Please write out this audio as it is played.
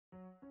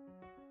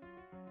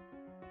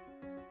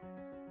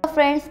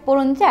Friends,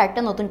 পড়ুনিতে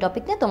একটা নতুন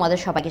topic নিয়ে তোমাদের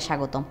সবাইকে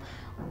স্বাগতম।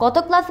 গত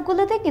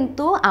ক্লাসগুলোতে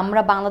কিন্তু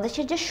আমরা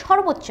বাংলাদেশের যে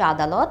সর্বোচ্চ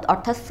আদালত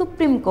অর্থাৎ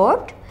সুপ্রিম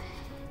কোর্ট,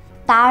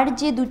 তার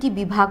যে দুটি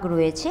বিভাগ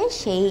রয়েছে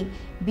সেই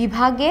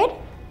বিভাগের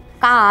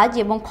কাজ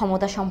এবং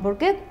ক্ষমতা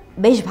সম্পর্কে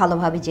বেশ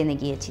ভালোভাবে জেনে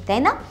গিয়েছি,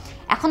 তাই না?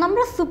 এখন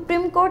আমরা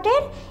সুপ্রিম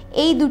কোর্টের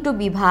এই দুটো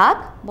বিভাগ,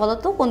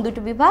 বলতো কোন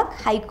দুটো বিভাগ?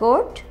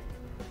 হাইকোর্ট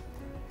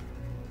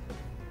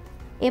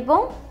এবং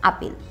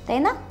আপিল, তাই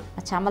না?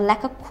 আচ্ছা, আমার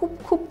লেখা খুব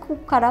খুব খুব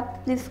খারাপ,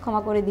 প্লিজ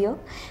ক্ষমা করে দিও।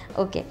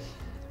 ওকে,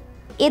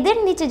 এদের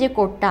নিচে যে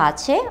কোর্টটা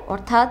আছে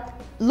অর্থাৎ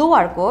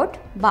লোয়ার কোর্ট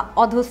বা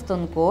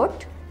অধস্তন কোর্ট,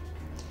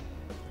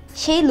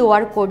 সেই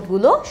লোয়ার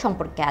কোর্টগুলো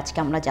সম্পর্কে আজকে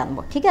আমরা জানবো,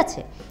 ঠিক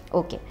আছে?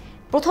 ওকে,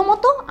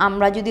 প্রথমত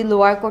আমরা যদি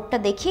লোয়ার কোর্টটা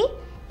দেখি,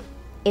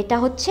 এটা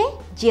হচ্ছে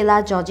জেলা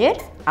জজের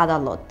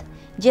আদালত।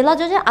 জেলা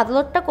জজের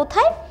আদালতটা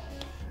কোথায়?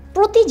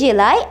 প্রতি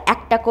জেলায়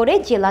একটা করে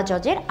জেলা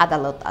জজের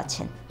আদালত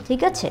আছেন,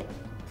 ঠিক আছে?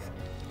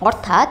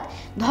 অর্থাৎ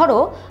ধরো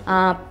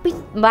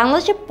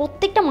বাংলাদেশের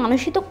প্রত্যেকটা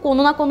মানুষই তো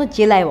কোনো না কোনো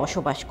জেলায়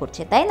বসবাস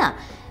করছে, তাই না?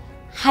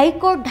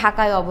 হাইকোর্ট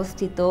ঢাকায়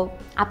অবস্থিত,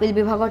 আপিল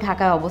বিভাগও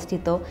ঢাকায়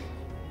অবস্থিত,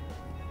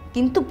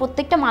 কিন্তু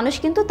প্রত্যেকটা মানুষ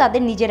কিন্তু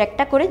তাদের নিজের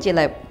একটা করে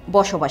জেলায়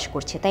বসবাস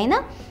করছে, তাই না?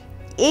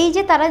 এই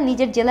যে তারা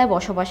নিজের জেলায়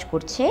বসবাস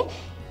করছে,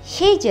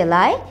 সেই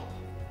জেলায়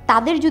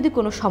তাদের যদি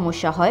কোনো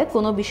সমস্যা হয়,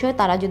 কোনো বিষয়ে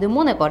তারা যদি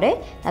মনে করে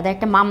তাদের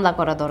একটা মামলা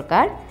করা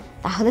দরকার,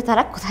 তাহলে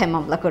তারা কোথায়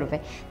মামলা করবে?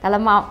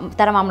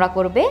 তারা মামলা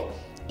করবে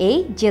এই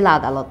জেলা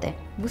আদালতে।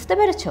 বুঝতে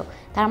পেরেছ?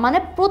 তার মানে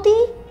প্রতি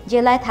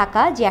জেলায়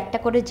থাকা যে একটা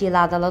করে জেলা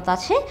আদালত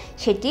আছে,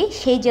 সেটি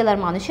সেই জেলার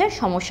মানুষের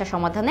সমস্যা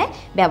সমাধানে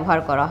ব্যবহার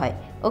করা হয়।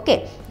 ওকে,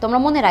 তোমরা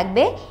মনে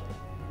রাখবে,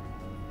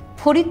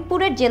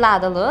 ফরিদপুরের জেলা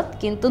আদালত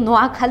কিন্তু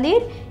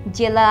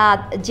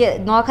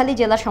নোয়াখালী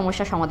জেলার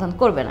সমস্যা সমাধান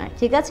করবে না,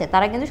 ঠিক আছে?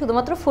 তারা কিন্তু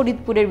শুধুমাত্র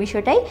ফরিদপুরের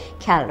বিষয়টাই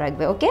খেয়াল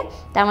রাখবে। ওকে,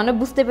 তার মানে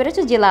বুঝতে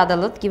পেরেছো জেলা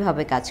আদালত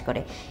কিভাবে কাজ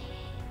করে।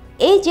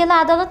 এই জেলা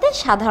আদালতে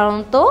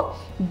সাধারণত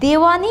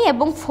দেওয়ানি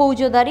এবং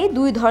ফৌজদারি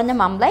দুই ধরনের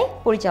মামলাই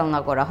পরিচালনা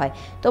করা হয়।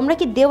 তোমরা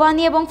কি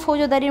দেওয়ানি এবং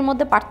ফৌজদারির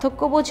মধ্যে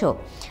পার্থক্য বোঝো?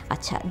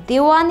 আচ্ছা,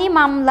 দেওয়ানি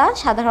মামলা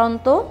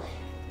সাধারণত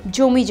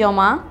জমি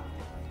জমা,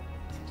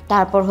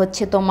 তারপর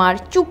হচ্ছে তোমার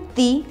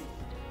চুক্তি,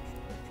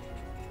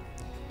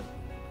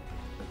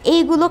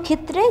 এইগুলো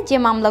ক্ষেত্রে যে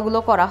মামলাগুলো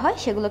করা হয়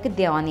সেগুলোকে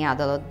দেওয়ানি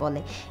আদালত বলে।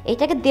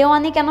 এটাকে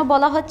দেওয়ানি কেন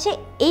বলা হচ্ছে?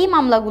 এই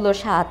মামলাগুলোর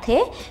সাথে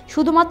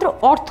শুধুমাত্র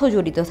অর্থ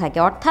জড়িত থাকে।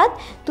 অর্থাৎ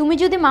তুমি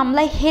যদি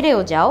মামলায় হেরেও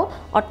যাও,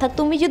 অর্থাৎ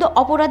তুমি যদি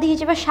অপরাধী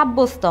হিসেবে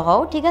সাব্যস্ত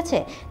হও, ঠিক আছে,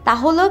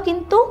 তাহলেও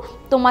কিন্তু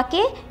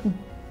তোমাকে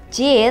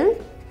জেল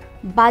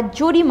বা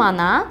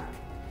জরিমানা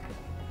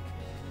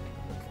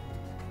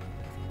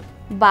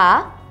বা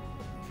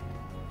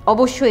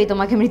অবশ্যই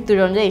তোমাকে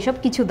মৃত্যুদণ্ড এসব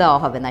কিছু দেওয়া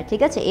হবে না,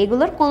 ঠিক আছে?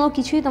 এগুলোর কোনো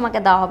কিছুই তোমাকে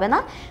দেওয়া হবে না।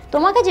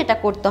 তোমাকে যেটা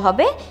করতে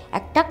হবে,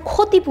 একটা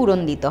ক্ষতিপূরণ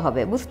দিতে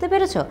হবে। বুঝতে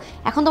পেরেছো?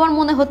 এখন তোমার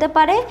মনে হতে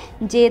পারে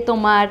যে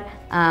তোমার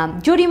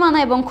জরিমানা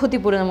এবং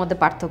ক্ষতিপূরণের মধ্যে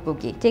পার্থক্য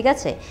কী, ঠিক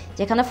আছে?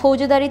 যেখানে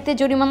ফৌজদারিতে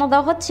জরিমানা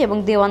দেওয়া হচ্ছে এবং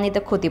দেওয়ানিতে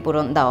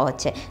ক্ষতিপূরণ দেওয়া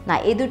হচ্ছে না,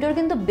 এই দুটোর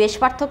কিন্তু বেশ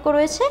পার্থক্য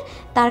রয়েছে।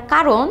 তার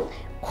কারণ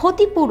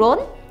ক্ষতিপূরণ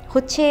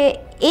হচ্ছে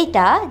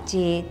এইটা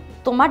যে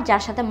তোমার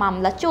যার সাথে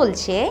মামলা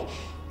চলছে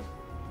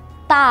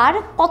তার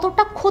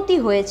কতটা ক্ষতি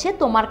হয়েছে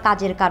তোমার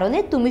কাজের কারণে,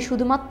 তুমি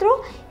শুধুমাত্র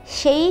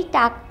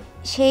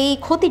সেই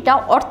ক্ষতিটা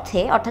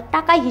অর্থাৎ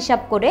টাকায়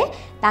হিসাব করে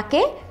তাকে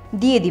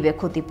দিয়ে দিবে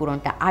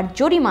ক্ষতিপূরণটা। আর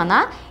জরিমানা,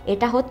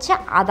 এটা হচ্ছে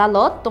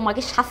আদালত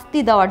তোমাকে শাস্তি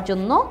দেওয়ার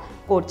জন্য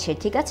করছে,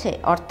 ঠিক আছে?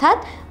 অর্থাৎ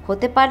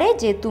হতে পারে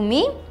যে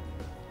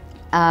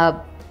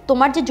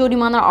তোমার যে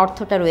জরিমানার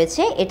অর্থটা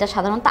রয়েছে এটা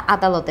সাধারণত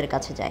আদালতের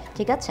কাছে যায়,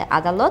 ঠিক আছে?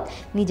 আদালত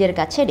নিজের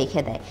কাছে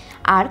রেখে দেয়।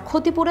 আর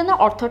ক্ষতিপূরণের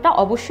অর্থটা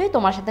অবশ্যই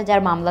তোমার সাথে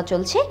যার মামলা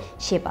চলছে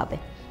সে পাবে,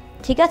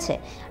 ঠিক আছে?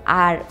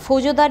 আর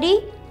ফৌজদারি,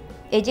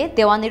 এই যে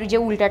দেওয়ানির যে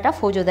উল্টাটা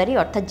ফৌজদারি,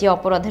 অর্থাৎ যে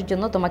অপরাধের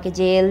জন্য তোমাকে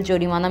জেল,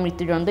 জরিমানা,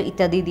 মৃত্যুদণ্ড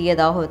ইত্যাদি দিয়ে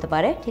দেওয়া হতে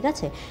পারে, ঠিক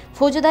আছে?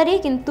 ফৌজদারি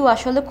কিন্তু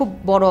আসলে খুব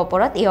বড়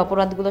অপরাধ। এই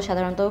অপরাধগুলো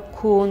সাধারণত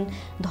খুন,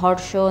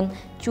 ধর্ষণ,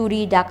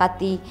 চুরি,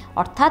 ডাকাতি,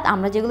 অর্থাৎ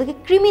আমরা যেগুলোকে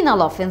ক্রিমিনাল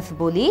অফেন্স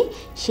বলি,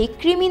 সেই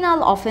ক্রিমিনাল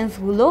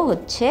অফেন্সগুলো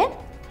হচ্ছে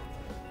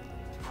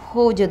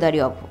ফৌজদারি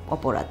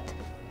অপরাধ,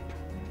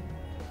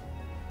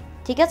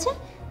 ঠিক আছে?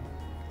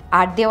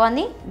 আর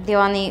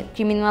দেওয়ানি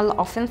ক্রিমিনাল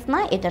অফেন্স না,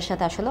 এটার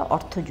সাথে আসলে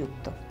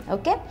অর্থযুক্ত।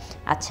 ওকে,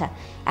 আচ্ছা,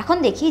 এখন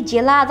দেখি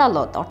জেলা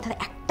আদালত, অর্থাৎ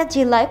একটা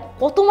জেলায়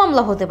কত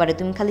মামলা হতে পারে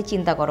তুমি খালি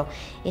চিন্তা করো।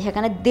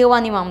 সেখানে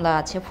দেওয়ানি মামলা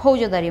আছে,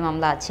 ফৌজদারি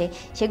মামলা আছে,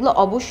 সেগুলো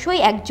অবশ্যই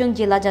একজন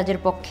জেলা জজের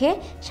পক্ষে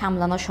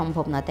সামলানো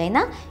সম্ভব না, তাই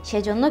না?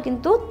 সেজন্য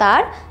কিন্তু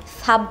তার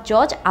সাব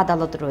জজ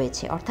আদালত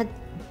রয়েছে, অর্থাৎ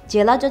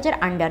জেলা জজের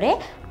আন্ডারে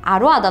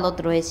আরও আদালত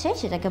রয়েছে,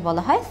 সেটাকে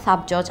বলা হয় সাব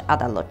জজ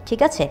আদালত,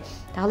 ঠিক আছে?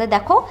 তাহলে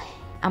দেখো,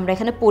 আমরা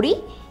এখানে পড়ি,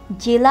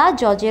 জেলা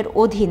জজের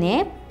অধীনে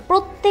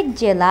প্রত্যেক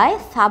জেলায়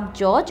সাব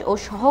জজ ও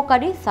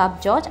সহকারী সাব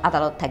জজ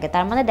আদালত থাকে।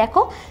 তার মানে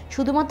দেখো,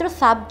 শুধুমাত্র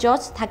সাব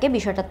জজ থাকে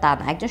বিষয়টা তা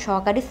না, একজন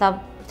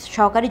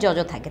সহকারী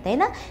জজও থাকে, তাই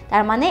না?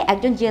 তার মানে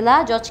একজন জেলা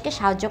জজকে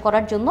সাহায্য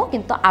করার জন্য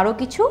কিন্তু আরও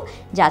কিছু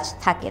জাজ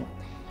থাকেন,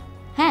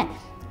 হ্যাঁ।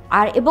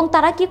 এবং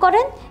তারা কি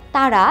করেন?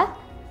 তারা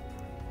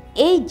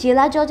এই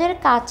জেলা জজের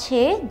কাছে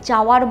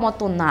যাওয়ার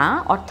মতো না,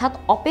 অর্থাৎ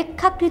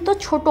অপেক্ষাকৃত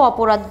ছোট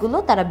অপরাধগুলো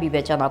তারা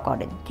বিবেচনা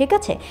করেন। ঠিক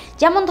আছে,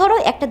 যেমন ধরো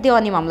একটা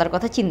দেওয়ানি মামলার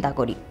কথা চিন্তা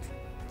করি।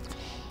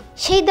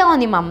 সেই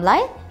দেওয়ানি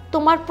মামলায়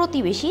তোমার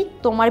প্রতিবেশী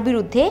তোমার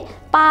বিরুদ্ধে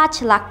 5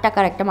 লাখ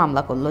টাকার একটা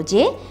মামলা করলো,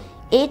 যে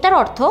এটার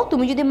অর্থ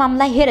তুমি যদি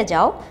মামলায় হেরে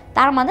যাও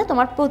তার মানে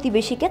তোমার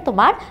প্রতিবেশীকে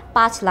তোমার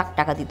 5 লাখ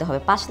টাকা দিতে হবে।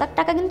 5 লাখ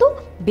টাকা কিন্তু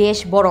বেশ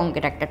বড়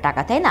অঙ্কের একটা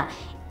টাকা, তাই না?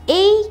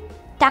 এই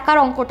টাকার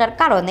অঙ্কটার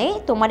কারণে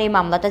তোমার এই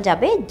মামলাটা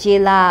যাবে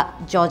জেলা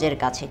জজের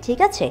কাছে। ঠিক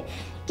আছে,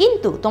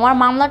 কিন্তু তোমার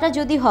মামলাটা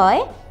যদি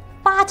হয়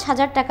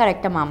 5,000 টাকার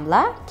একটা মামলা,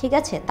 ঠিক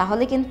আছে,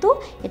 তাহলে কিন্তু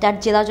এটা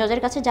জেলা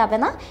জজের কাছে যাবে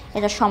না,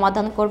 এটা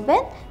সমাধান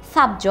করবেন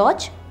সাব জজ,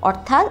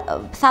 অর্থাৎ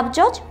সাব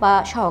জজ বা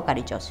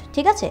সহকারী জজ।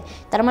 ঠিক আছে,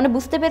 তার মানে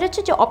বুঝতে পেরেছো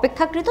যে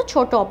অপেক্ষাকৃত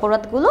ছোট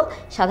অপরাধগুলো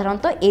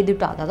সাধারণত এই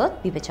দুটো আদালত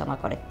বিবেচনা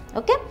করে।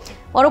 ওকে,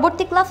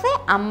 পরবর্তী ক্লাসে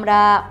আমরা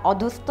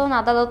অধস্তন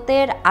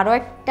আদালতের আরও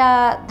একটা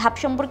ধাপ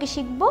সম্পর্কে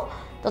শিখব।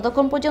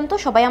 ততক্ষণ পর্যন্ত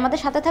সবাই আমাদের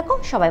সাথে থাকো,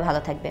 সবাই ভালো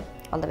থাকবে।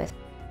 All the best.